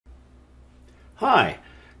Hi,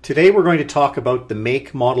 today we're going to talk about the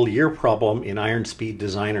make, model, year problem in IronSpeed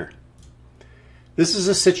Designer. This is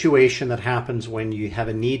a situation that happens when you have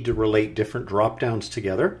a need to relate different drop-downs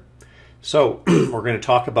together. So we're going to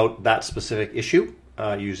talk about that specific issue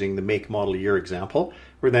using the make, model, year example.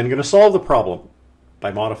 We're then going to solve the problem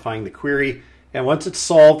by modifying the query, and once it's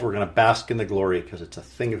solved we're going to bask in the glory because it's a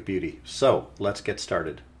thing of beauty. So let's get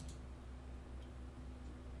started.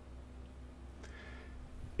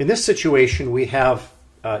 In this situation, we have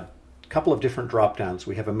a couple of different drop-downs.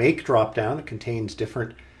 We have a make drop-down that contains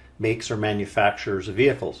different makes or manufacturers of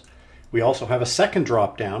vehicles. We also have a second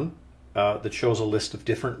drop-down that shows a list of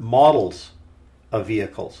different models of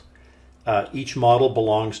vehicles. Each model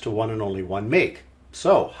belongs to one and only one make.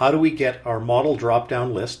 So how do we get our model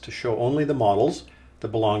drop-down list to show only the models that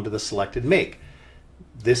belong to the selected make?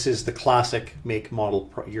 This is the classic make,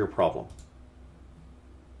 model, year problem.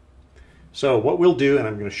 So what we'll do, and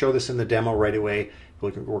I'm going to show this in the demo right away,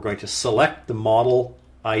 we're going to select the model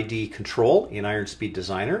ID control in IronSpeed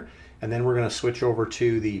Designer, and then we're going to switch over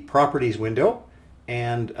to the properties window,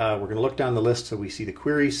 and we're going to look down the list so we see the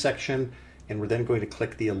queries section, and we're then going to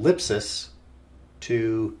click the ellipsis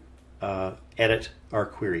to edit our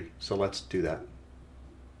query. So let's do that.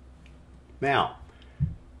 Now,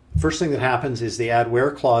 first thing that happens is the add where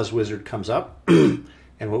clause wizard comes up.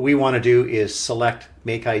 And what we want to do is select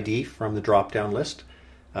make ID from the drop-down list.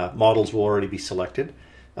 Models will already be selected.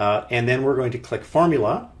 And then we're going to click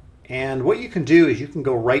formula. And what you can do is you can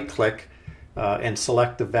go right-click and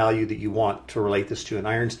select the value that you want to relate this to. And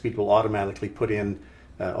IronSpeed will automatically put in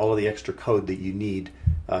all of the extra code that you need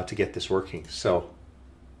to get this working. So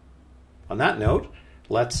on that note,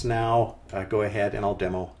 let's now go ahead and I'll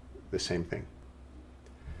demo the same thing.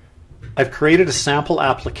 I've created a sample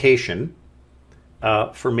application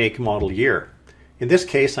for make, model, year. In this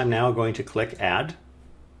case, I'm now going to click Add,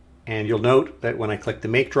 and you'll note that when I click the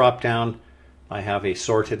Make drop-down, I have a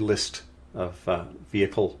sorted list of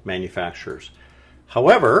vehicle manufacturers.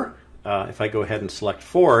 However, if I go ahead and select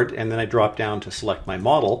Ford, and then I drop down to select my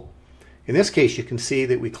model, in this case you can see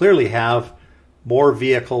that we clearly have more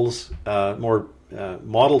vehicles, more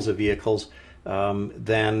models of vehicles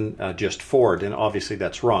than just Ford, and obviously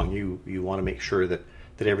that's wrong. You want to make sure that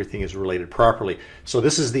everything is related properly. So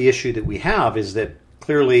this is the issue that we have, is that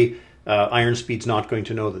clearly IronSpeed's not going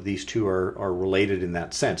to know that these two are related in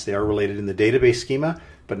that sense. They are related in the database schema,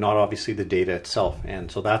 but not obviously the data itself.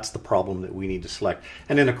 And so that's the problem that we need to select.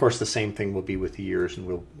 And then of course the same thing will be with the years, and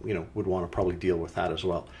would want to probably deal with that as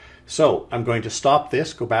well. So I'm going to stop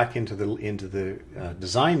this, go back into the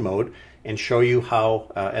design mode, and show you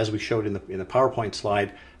how, as we showed in the PowerPoint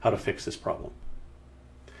slide, how to fix this problem.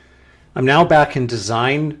 I'm now back in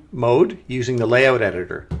design mode using the layout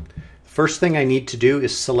editor. The first thing I need to do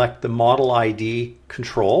is select the model ID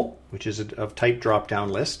control, which is of type drop-down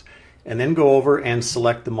list, and then go over and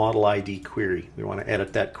select the model ID query. We want to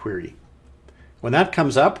edit that query. When that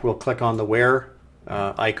comes up, we'll click on the where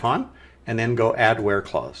icon and then go add where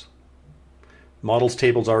clause. Models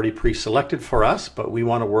table is already pre-selected for us, but we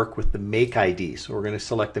want to work with the make ID. So we're going to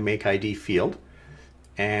select the make ID field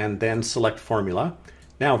and then select formula.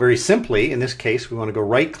 Now, very simply, in this case, we want to go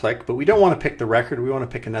right-click, but we don't want to pick the record. We want to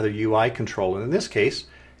pick another UI control. And in this case,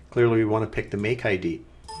 clearly we want to pick the make ID.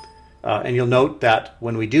 And you'll note that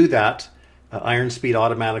when we do that, IronSpeed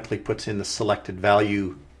automatically puts in the selected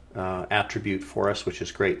value attribute for us, which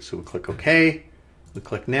is great. So we'll click OK. We'll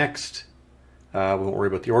click Next. We won't worry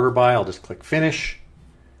about the order by. I'll just click Finish.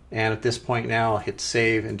 And at this point now, I'll hit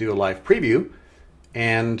Save and do a live preview.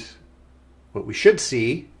 And what we should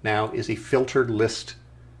see now is a filtered list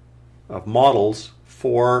of models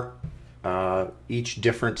for each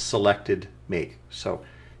different selected make. So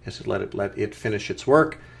just let it finish its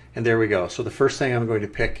work, and there we go. So the first thing I'm going to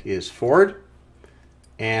pick is Ford,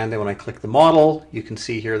 and then when I click the model, you can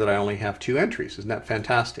see here that I only have 2 entries. Isn't that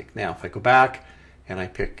fantastic? Now if I go back and I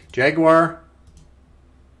pick Jaguar,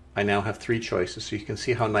 I now have 3 choices. So you can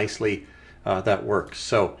see how nicely that works.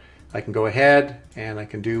 So I can go ahead and I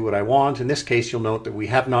can do what I want. In this case, you'll note that we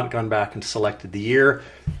have not gone back and selected the year.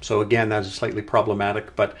 So again, that is slightly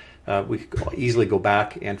problematic, but we could easily go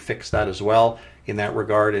back and fix that as well in that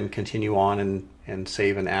regard and continue on and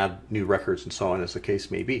save and add new records and so on, as the case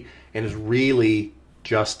may be. And it's really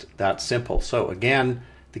just that simple. So again,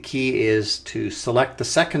 the key is to select the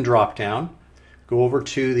second drop-down, go over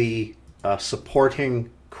to the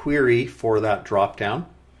supporting query for that drop-down,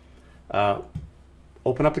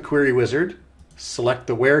 open up the query wizard, select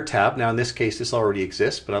the where tab. Now in this case this already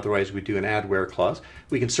exists, but otherwise we do an add where clause.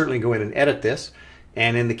 We can certainly go in and edit this,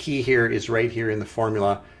 and then the key here is right here in the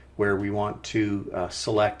formula where we want to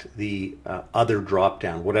select the other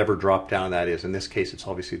drop-down, whatever drop-down that is. In this case, it's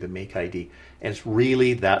obviously the make ID. And it's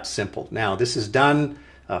really that simple. Now, this is done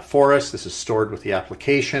for us. This is stored with the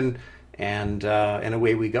application, and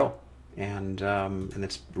away we go. And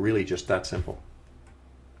it's really just that simple.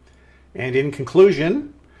 And in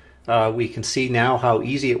conclusion, we can see now how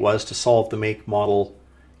easy it was to solve the make, model,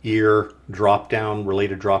 year, drop-down,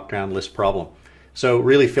 related drop-down list problem. So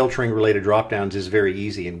really filtering related drop-downs is very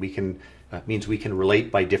easy, and means we can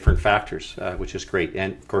relate by different factors, which is great.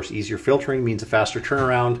 And of course, easier filtering means a faster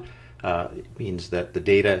turnaround. It means that the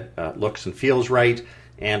data looks and feels right.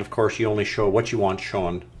 And of course, you only show what you want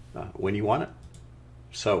shown when you want it.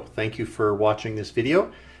 So thank you for watching this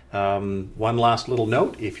video. One last little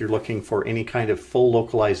note, if you're looking for any kind of full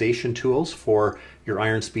localization tools for your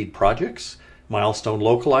IronSpeed projects, Milestone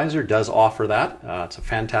Localizer does offer that. It's a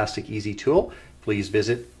fantastic, easy tool. Please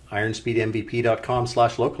visit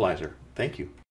ironspeedmvp.com/localizer. Thank you.